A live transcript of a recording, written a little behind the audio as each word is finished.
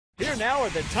Here now are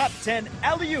the top 10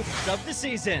 alley-oops of the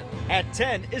season. At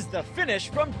 10 is the finish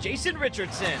from Jason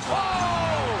Richardson.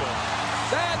 Whoa!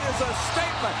 That is a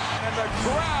statement, and the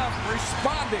crowd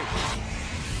responding.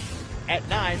 At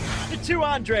 9, the two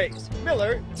Andres,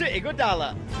 Miller to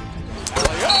Iguodala.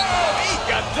 Oh,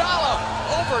 Iguodala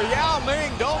over Yao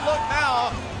Ming. Don't look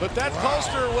now, but that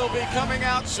poster will be coming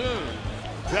out soon.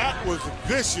 That was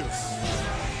vicious.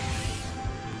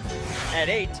 At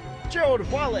 8, Gerald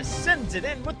Wallace sends it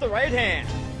in with the right hand.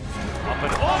 Up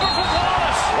and over for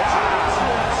Wallace.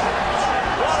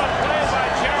 What a play by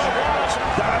Gerald Wallace.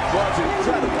 That was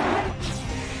incredible.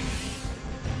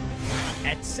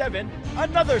 At 7,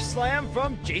 another slam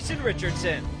from Jason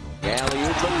Richardson.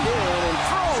 Alley-oop again and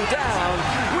thrown down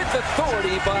with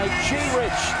authority by Jay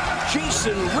Rich.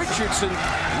 Jason Richardson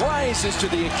rises to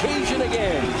the occasion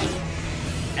again.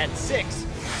 At 6,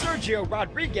 Sergio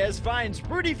Rodriguez finds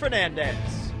Rudy Fernandez.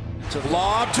 To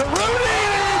lob to Rudy.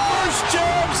 First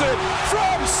jams it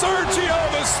from Sergio.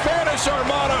 The Spanish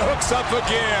Armada hooks up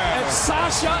again. And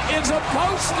Sasha is a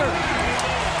poster.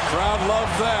 Crowd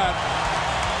loved that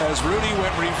as Rudy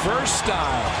went reverse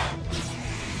style.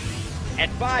 At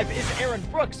 5 is Aaron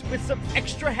Brooks with some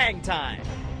extra hang time.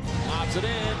 Lobs it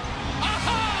in.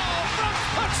 Oh, Brooks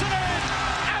puts it in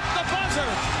at the buzzer.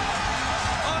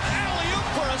 An alley-oop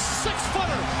for a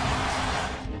 6-footer.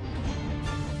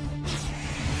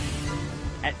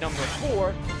 At number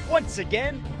 4, once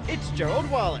again, it's Gerald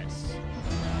Wallace.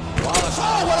 Wallace,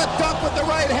 oh, what a dunk with the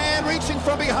right hand, reaching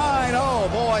from behind. Oh,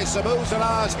 boy, Sabu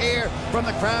Zanaz here from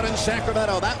the crowd in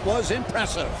Sacramento. That was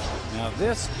impressive. Now,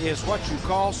 this is what you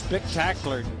call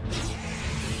spectacular.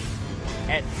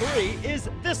 At 3 is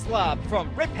this lob from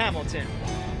Rip Hamilton.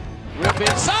 Rip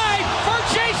inside for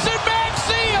Jason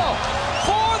Maxiell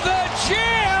for the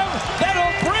jam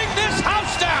that'll bring this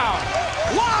house down.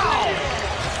 Wow!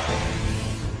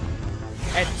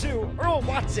 At 2, Earl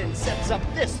Watson sets up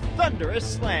this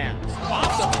thunderous slam.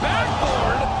 Off the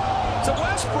backboard to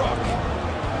Westbrook.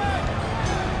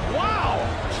 Wow!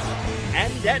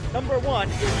 And at number 1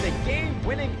 is the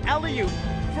game-winning alley-oop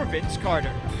for Vince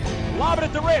Carter. Lob it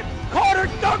at the rim. Carter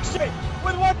dunks it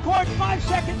with 1.5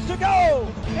 seconds to go.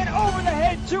 An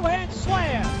over-the-head two-hand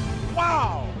slam.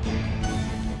 Wow!